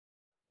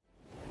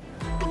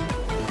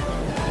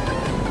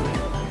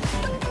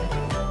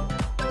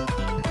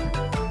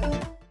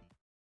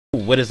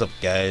What is up,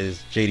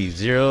 guys?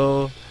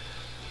 JDZero.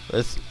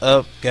 What's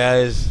up,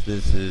 guys?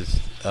 This is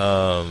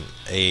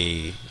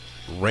a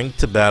rank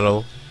to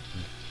battle,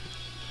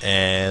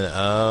 and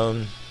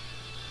I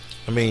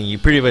mean, you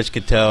pretty much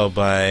could tell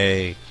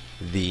by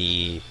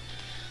the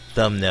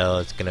thumbnail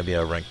it's gonna be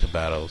a rank to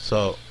battle.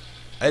 So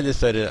I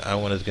decided I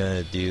was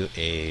gonna do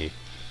a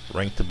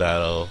rank to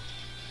battle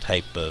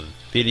type of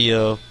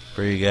video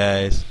for you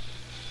guys,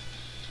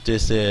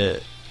 just to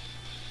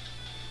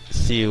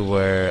see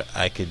where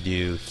I could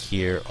do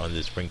here on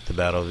this rank to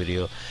battle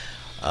video.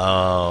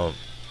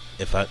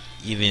 If I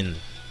even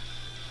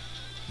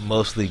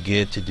mostly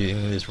get to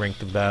doing this rank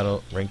to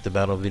battle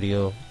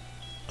video.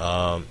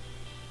 I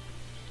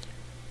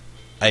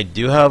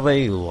do have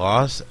a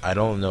loss. I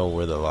don't know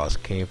where the loss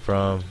came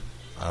from.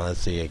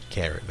 Honestly, I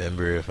can't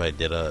remember if I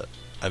did I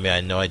mean,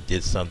 I know I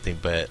did something,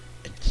 but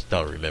I just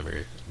don't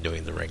remember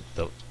doing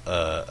the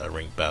a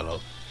rank battle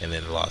and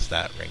then lost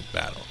that rank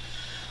battle.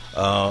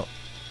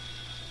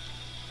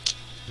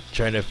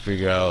 Trying to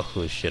figure out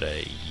who should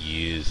I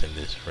use in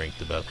this rank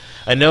to battle.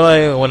 I know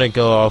I want to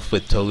go off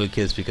with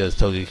Togekiss because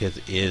Togekiss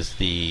is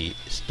the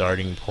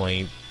starting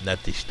point,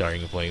 not the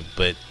starting point,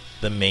 but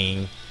the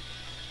main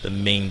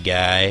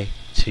guy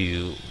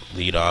to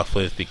lead off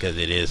with, because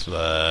it is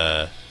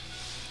that.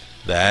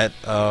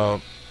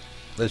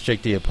 Let's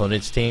check the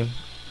opponent's team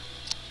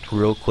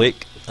real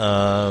quick. We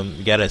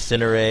got a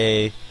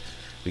Cineray,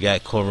 we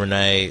got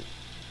Corviknight,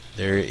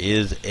 there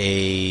is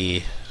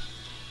a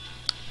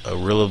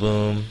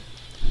Rillaboom,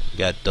 we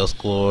got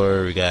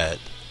Dusclor, we got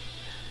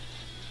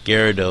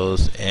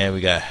Gyarados, and we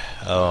got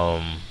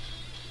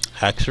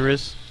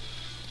Haxorus.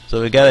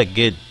 So we got a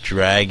good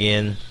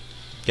dragon.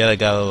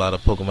 Got a lot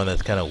of Pokemon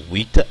that's kind of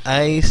weak to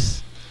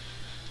ice.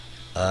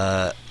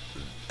 I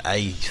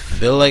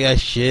feel like I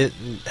should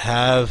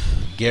have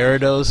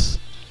Gyarados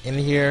in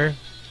here,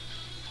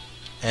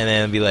 and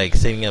then be like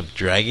setting up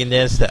Dragon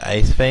Dance to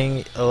Ice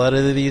Fang a lot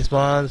of these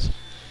mons.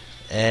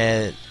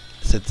 And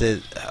since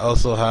it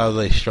also has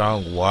a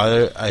strong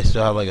water, I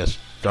still have like a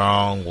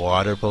strong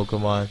water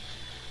Pokemon.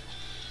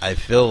 I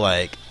feel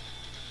like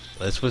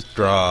let's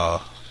withdraw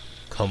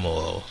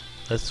Komolo.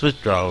 I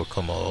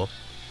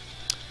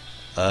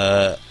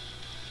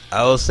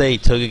will say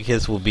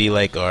Togekiss will be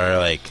like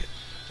our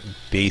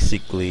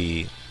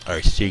basically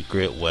our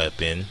secret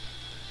weapon.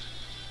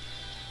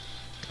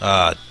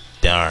 Ah,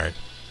 darn,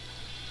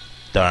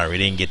 we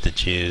didn't get to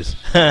choose.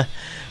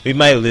 We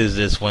might lose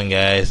this one,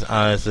 guys,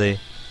 honestly.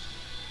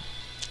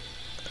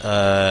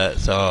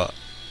 So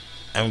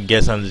I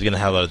guess I'm just gonna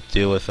have to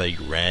deal with a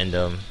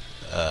random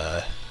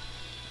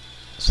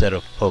set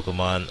of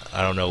Pokemon.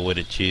 I don't know what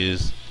to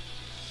choose,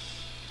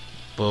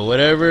 but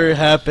whatever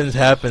happens,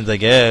 I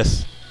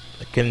guess.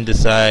 I couldn't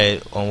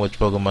decide on which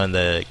Pokemon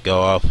to go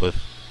off with.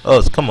 Oh,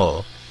 it's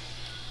Komolo.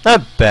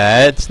 Not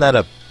bad. It's not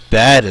a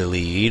bad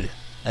lead,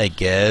 I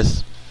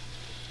guess.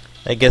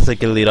 I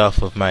could lead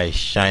off with my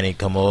shiny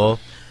Komolo.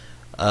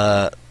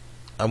 I'm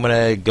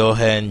gonna go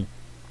ahead and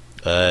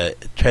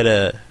try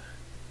to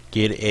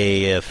get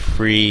a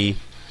free.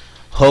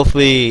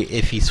 Hopefully,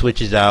 if he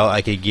switches out,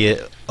 I could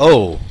get.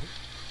 Oh.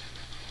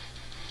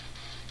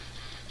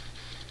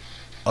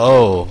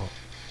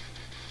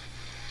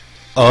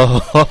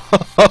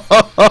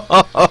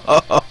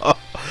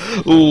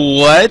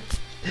 What?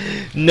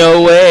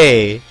 No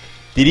way.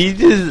 Did he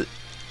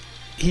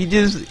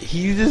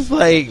just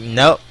like,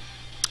 nope,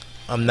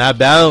 I'm not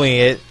battling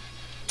it.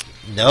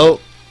 Nope,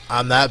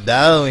 I'm not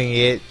battling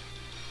it.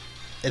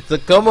 It's a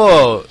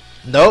Komolo.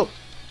 Nope,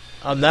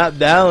 I'm not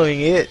battling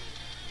it.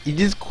 He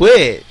just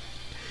quit.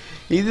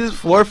 He just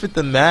forfeit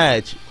the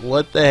match.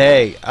 What the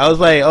heck? I was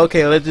like,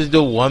 okay, let's just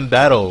do one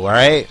battle,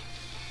 right?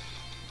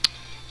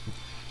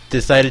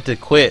 Decided to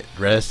quit.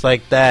 Just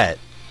like that.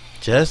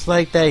 Just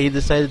like that, he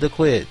decided to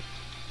quit.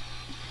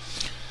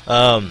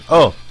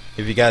 Oh,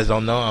 if you guys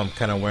don't know, I'm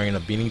kind of wearing a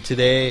beanie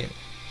today.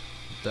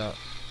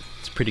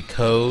 It's pretty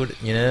cold,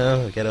 you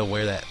know. Gotta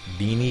wear that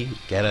beanie.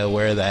 Gotta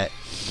wear that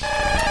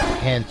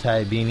hand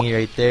tie beanie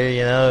right there,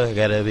 you know.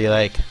 Gotta be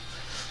like a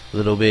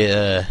little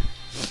bit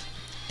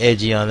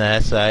edgy on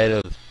that side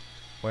of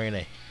wearing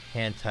a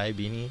hand tie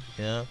beanie,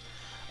 you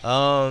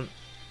know.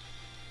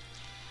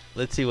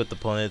 Let's see what the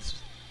opponent's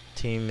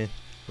team is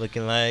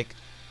looking like.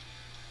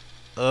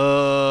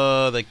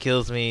 Oh, that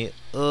kills me.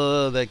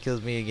 Oh, that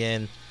kills me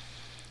again.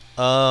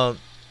 If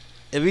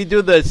we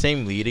do the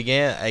same lead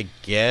again, I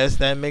guess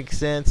that makes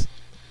sense.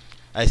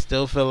 I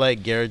still feel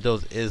like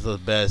Gyarados is the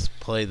best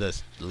play to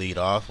lead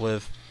off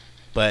with.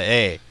 But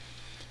hey,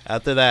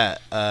 after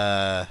that,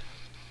 after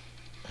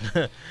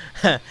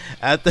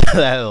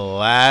that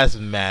last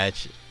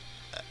match,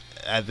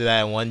 after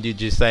that one dude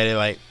decided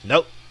like,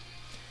 nope,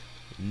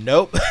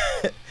 nope,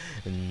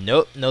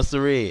 no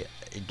siree.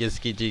 I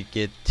guess you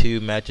get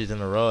 2 matches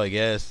in a row, I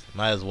guess.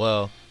 Might as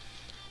well.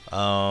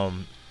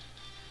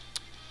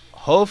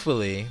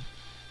 Hopefully,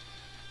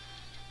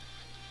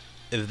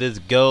 if this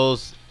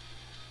goes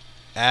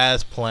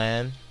as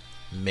planned,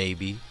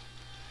 maybe.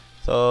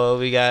 So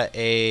we got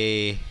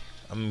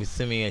I'm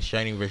assuming a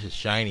shiny versus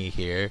shiny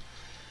here.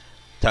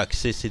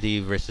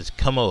 Toxicity versus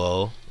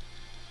Komolo.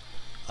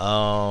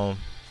 Um,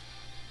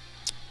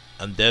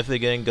 I'm definitely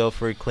gonna go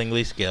for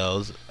Klingly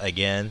Scales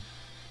again.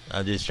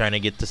 I'm just trying to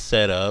get the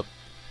setup.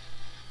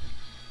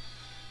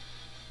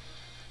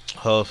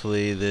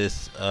 Hopefully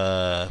this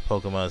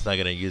Pokemon is not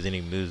gonna use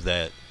any moves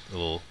that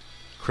will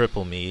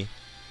cripple me.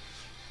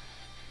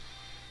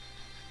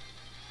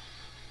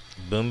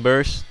 Boom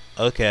Burst.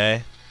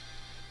 Okay.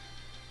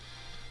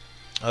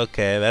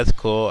 Okay, that's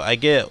cool. I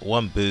get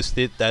one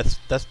boosted. That's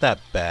not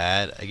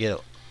bad. I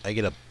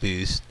get a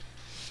boost.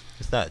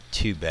 It's not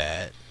too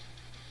bad.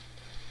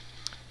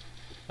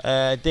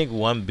 I think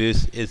one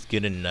boost is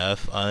good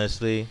enough,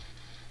 honestly.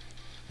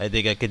 I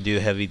think I could do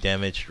heavy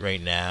damage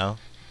right now.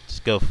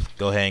 Just go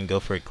ahead and go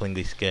for a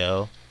Klingly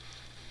Scale.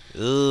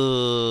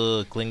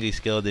 Ooh, Klingly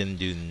Scale didn't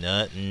do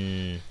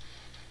nothing.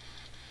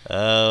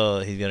 Oh,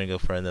 he's gonna go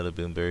for another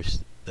Boom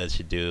Burst. That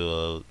should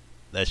do.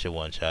 That should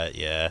one shot.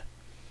 Yeah.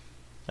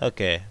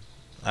 Okay,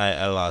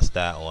 I lost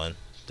that one.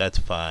 That's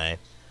fine.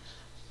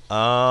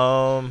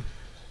 Trying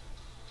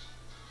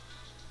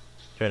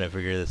to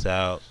figure this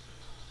out.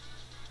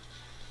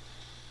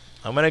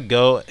 I'm gonna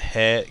go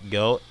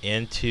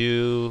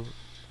into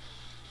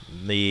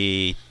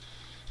the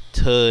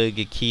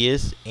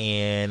Togekiss,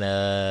 and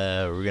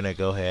we're gonna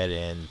go ahead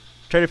and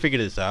try to figure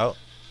this out.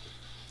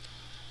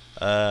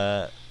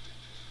 I'm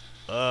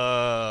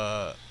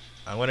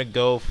gonna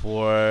go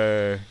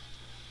for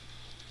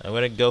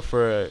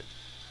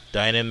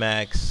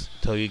Dynamax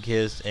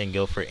Togekiss and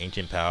go for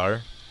Ancient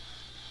Power.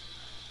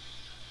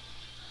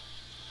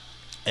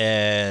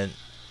 And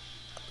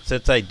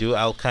since I do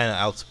kind of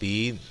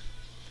outspeed,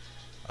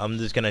 I'm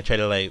just gonna try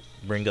to like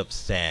bring up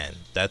sand.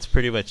 That's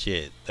pretty much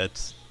it.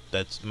 That's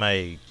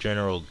my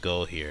general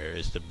goal here,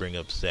 is to bring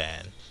up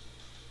sand.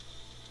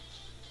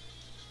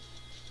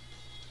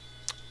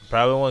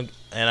 Probably won't,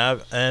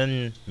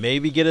 and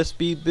maybe get a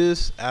speed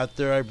boost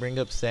after I bring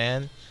up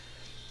sand.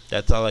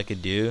 That's all I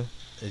could do,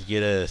 is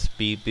get a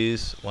speed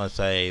boost once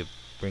I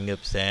bring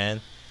up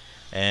sand.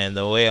 And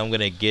the way I'm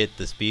gonna get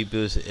the speed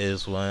boost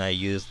is when I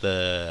use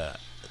the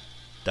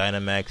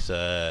Dynamax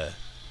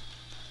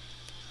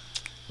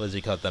what's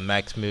it called, the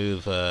max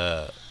move,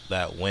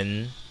 that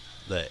wind,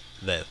 the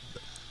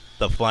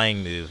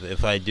flying move.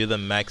 If I do the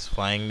max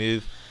flying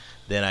move,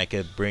 then I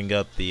could bring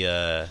up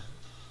the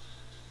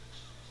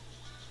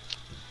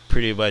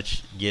pretty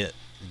much get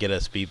a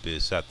speed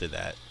boost after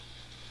that.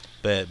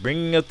 But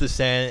bringing up the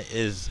sand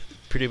is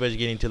pretty much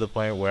getting to the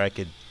point where I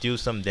could do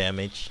some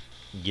damage,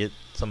 get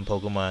some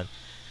Pokemon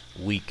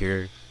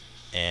weaker,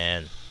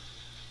 and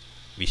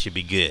we should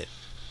be good.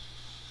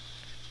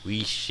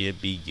 We should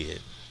be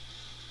good.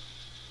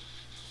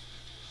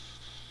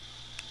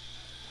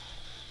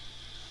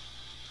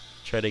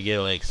 Try to get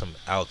like some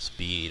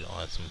outspeed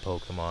on some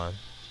Pokemon,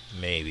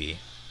 maybe.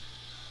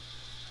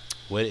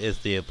 What is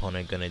the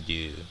opponent gonna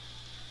do?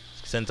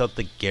 Sends out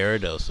the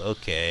Gyarados.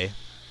 Okay,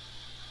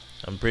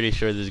 I'm pretty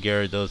sure this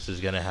Gyarados is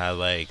gonna have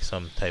like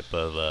some type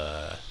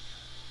of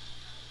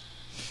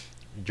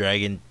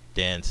Dragon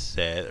Dance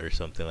set or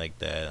something like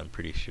that. I'm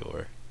pretty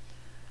sure.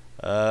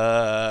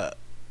 I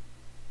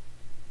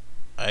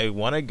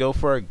want to go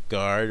for a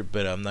guard,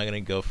 but I'm not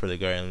gonna go for the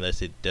guard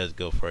unless it does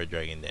go for a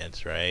Dragon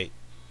Dance, right?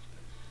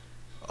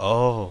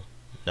 Oh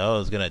no,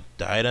 it's gonna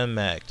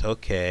Dynamax.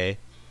 Okay,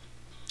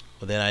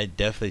 well then I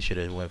definitely should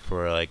have went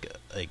for like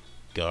a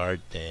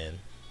guard then.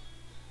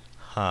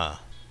 Huh.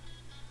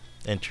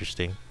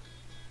 Interesting.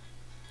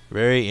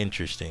 Very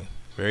interesting.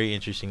 Very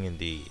interesting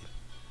indeed.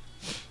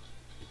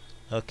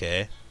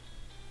 Okay.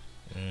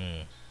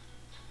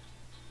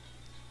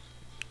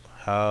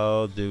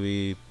 How do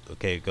we...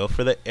 Okay, go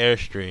for the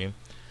Airstream.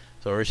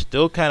 So we're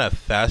still kind of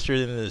faster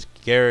than this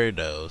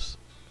Gyarados.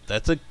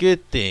 That's a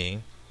good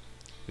thing.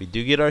 We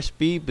do get our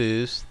speed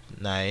boost.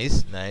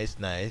 Nice, nice,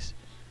 nice.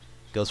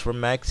 Goes for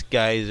Max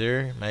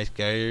Geyser. Max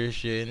Geyser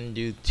shouldn't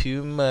do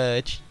too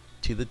much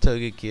to the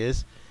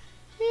Togekiss.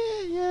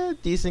 Yeah,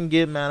 decent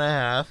good amount of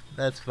half.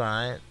 That's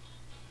fine.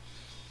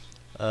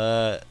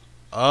 Oh,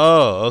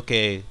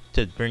 okay.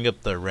 To bring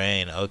up the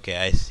rain. Okay,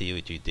 I see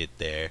what you did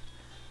there.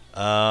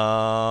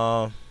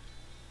 We're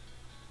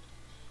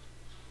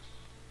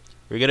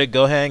gonna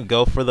go ahead and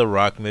go for the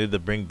rock move to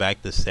bring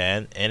back the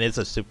sand, and it's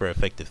a super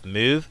effective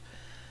move.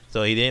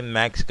 So he didn't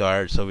max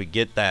guard, so we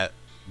get that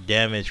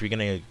damage. We're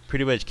gonna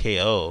pretty much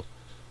KO.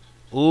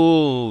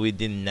 Ooh, we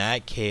did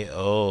not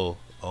KO.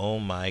 Oh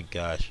my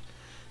gosh.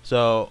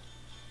 So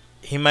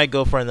he might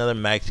go for another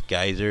Max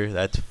Geyser.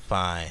 That's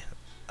fine.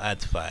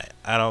 That's fine.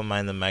 I don't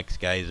mind the Max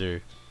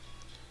Geyser.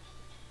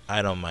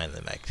 I don't mind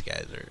the Max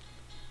Geyser.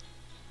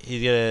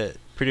 He's gonna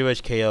pretty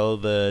much KO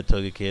the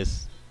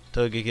Togekiss.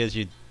 Togekiss,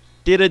 you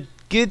did a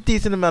good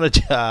decent amount of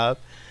job.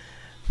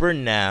 For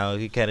now,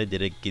 he kind of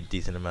did a good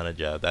decent amount of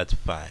job. That's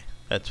fine.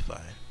 That's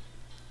fine.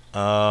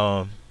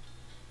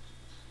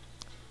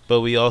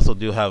 But we also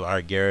do have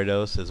our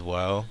Gyarados as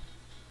well.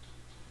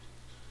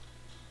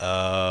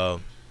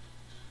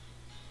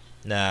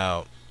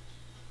 Now,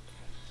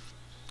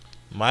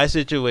 my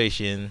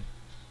situation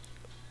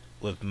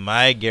with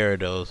my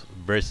Gyarados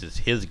versus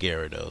his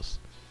Gyarados.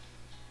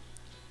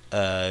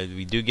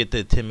 We do get the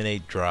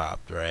Intimidate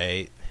dropped,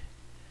 right?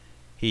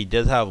 He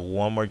does have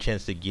one more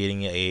chance to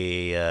getting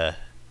a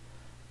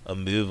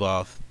move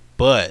off,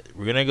 but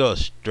we're gonna go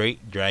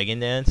straight Dragon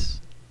Dance.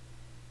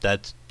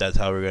 That's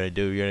how we're gonna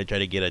do. We're gonna try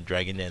to get a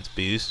Dragon Dance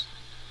boost.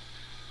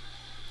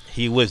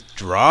 He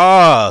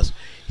withdraws.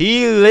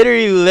 He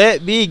literally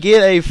let me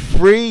get a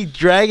free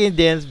Dragon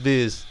Dance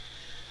boost.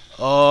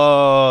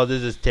 Oh,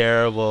 this is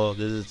terrible.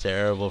 This is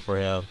terrible for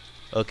him.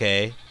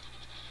 Okay.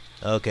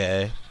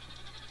 Okay.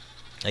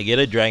 I get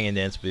a Dragon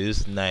Dance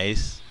boost.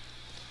 Nice.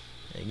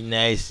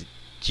 Nice,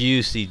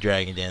 juicy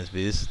Dragon Dance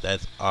boost.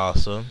 That's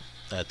awesome.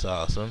 That's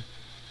awesome.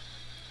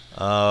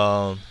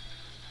 We're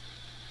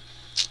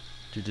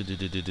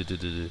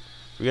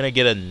gonna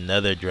get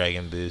another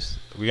Dragon boost.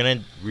 We're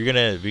gonna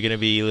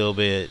be a little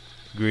bit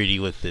greedy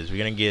with this. We're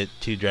gonna get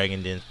 2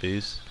 Dragon Dance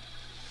boosts.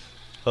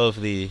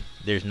 Hopefully,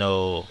 there's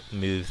no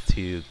move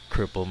to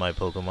cripple my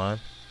Pokemon.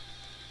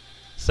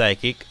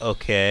 Psychic.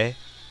 Okay.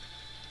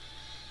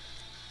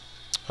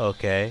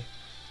 Okay.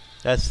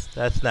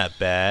 That's not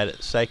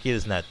bad. Psychic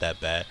is not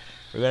that bad.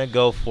 We're gonna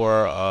go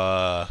for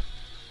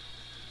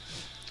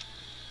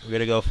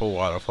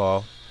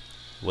Waterfall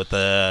with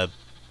a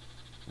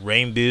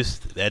Rain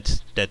boost.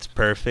 That's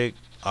perfect.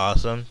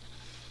 Awesome.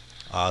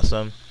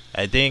 Awesome.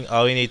 I think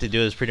all we need to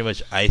do is pretty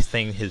much Ice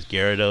Thing his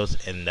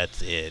Gyarados, and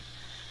that's it.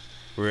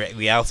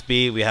 We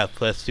outspeed. We have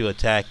 +2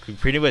 attack. We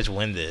pretty much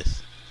win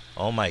this.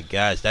 Oh my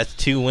gosh, that's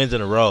 2 wins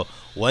in a row.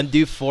 One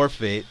dude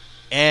forfeit,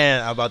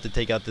 and I'm about to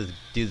take out this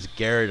dude's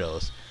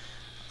Gyarados.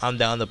 I'm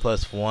down to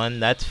 +1.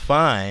 That's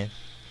fine.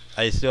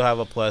 I still have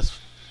a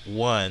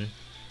 +1,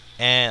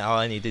 and all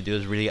I need to do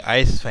is really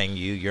Ice Fang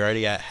you. You're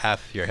already at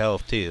half your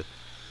health too,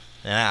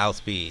 and I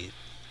outspeed.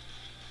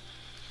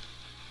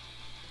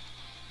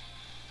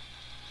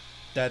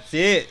 That's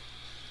it.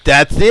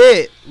 That's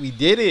it. We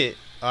did it.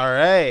 All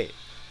right.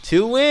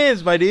 2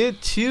 wins, my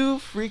dude. 2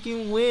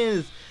 freaking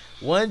wins.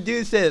 One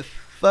dude said,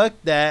 "Fuck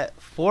that,"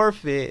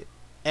 forfeit,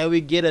 and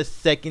we get a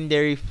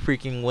secondary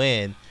freaking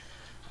win.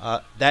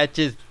 That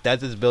just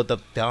built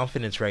up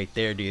confidence right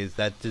there, dudes.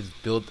 That just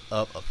built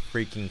up a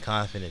freaking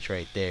confidence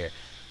right there.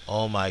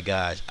 Oh my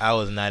gosh, I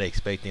was not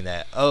expecting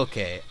that.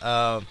 Okay,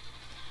 but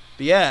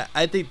yeah,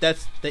 I think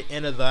that's the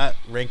end of that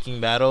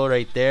ranking battle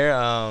right there.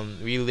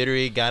 We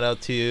literally got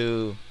out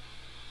to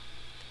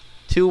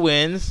 2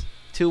 wins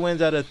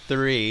out of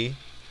 3.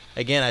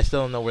 Again, I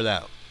still don't know where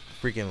that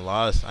freaking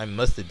loss. I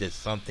must have did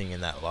something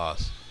in that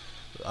loss.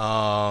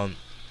 I'm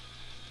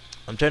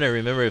trying to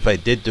remember if I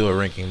did do a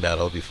ranking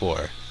battle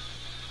before.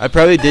 I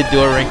probably did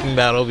do a ranking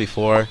battle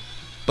before,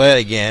 but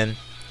again,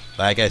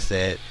 like I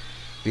said,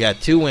 we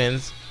got 2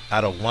 wins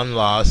out of 1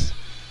 loss.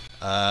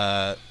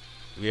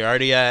 We're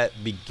already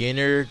at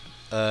beginner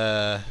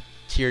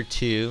tier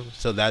 2,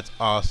 so that's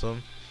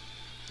awesome.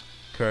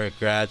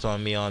 Congrats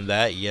on me on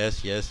that.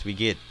 Yes, we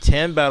get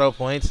 10 battle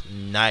points.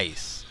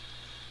 Nice.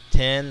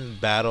 10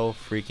 battle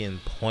freaking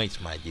points,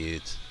 my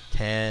dudes.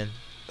 10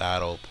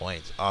 battle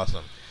points.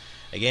 Awesome.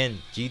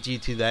 Again,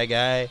 GG to that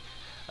guy.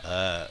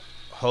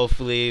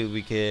 Hopefully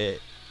we could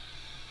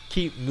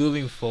keep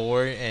moving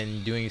forward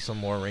and doing some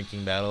more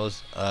ranking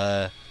battles.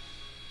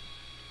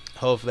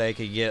 Hopefully I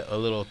could get a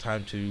little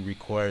time to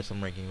record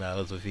some ranking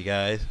battles with you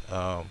guys.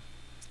 But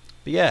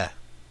yeah,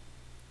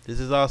 this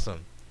is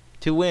awesome.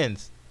 2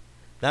 wins.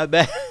 Not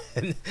bad.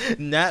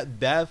 Not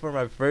bad for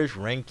my first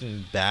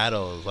ranking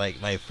battles.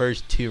 Like my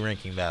first 2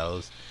 ranking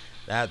battles.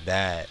 Not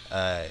bad.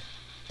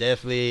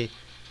 Definitely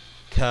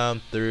come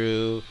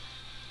through.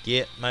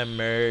 Get my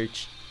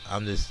merch.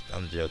 I'm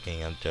joking.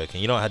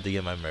 You don't have to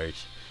get my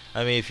merch.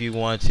 I mean, if you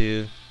want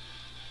to,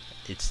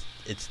 it's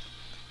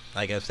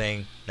like I'm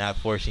saying, not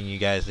forcing you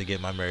guys to get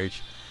my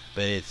merch,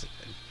 but it's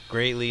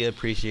greatly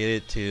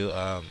appreciated to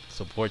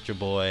support your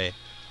boy.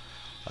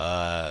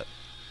 Yeah,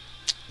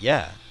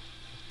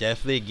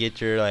 definitely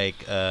get your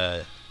like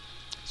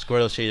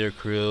Squirtle Shader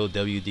Crew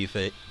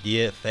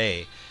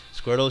WDFA,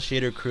 Squirtle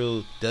Shader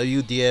Crew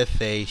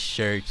WDFA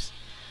shirts,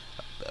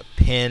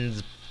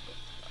 pins,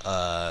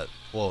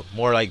 well,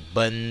 more like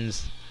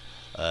buttons,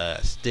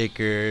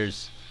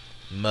 stickers,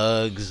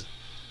 mugs,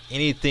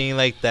 anything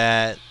like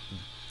that.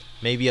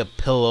 Maybe a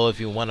pillow if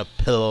you want a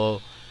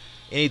pillow.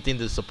 Anything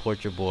to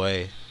support your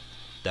boy,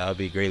 that would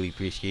be greatly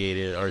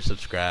appreciated. Or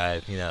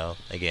subscribe, you know.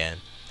 Again,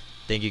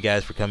 thank you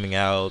guys for coming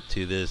out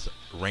to this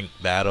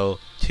ranked battle.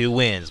 2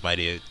 wins, my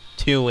dude.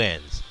 2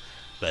 wins.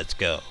 Let's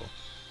go.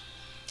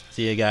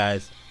 See you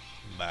guys.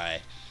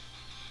 Bye.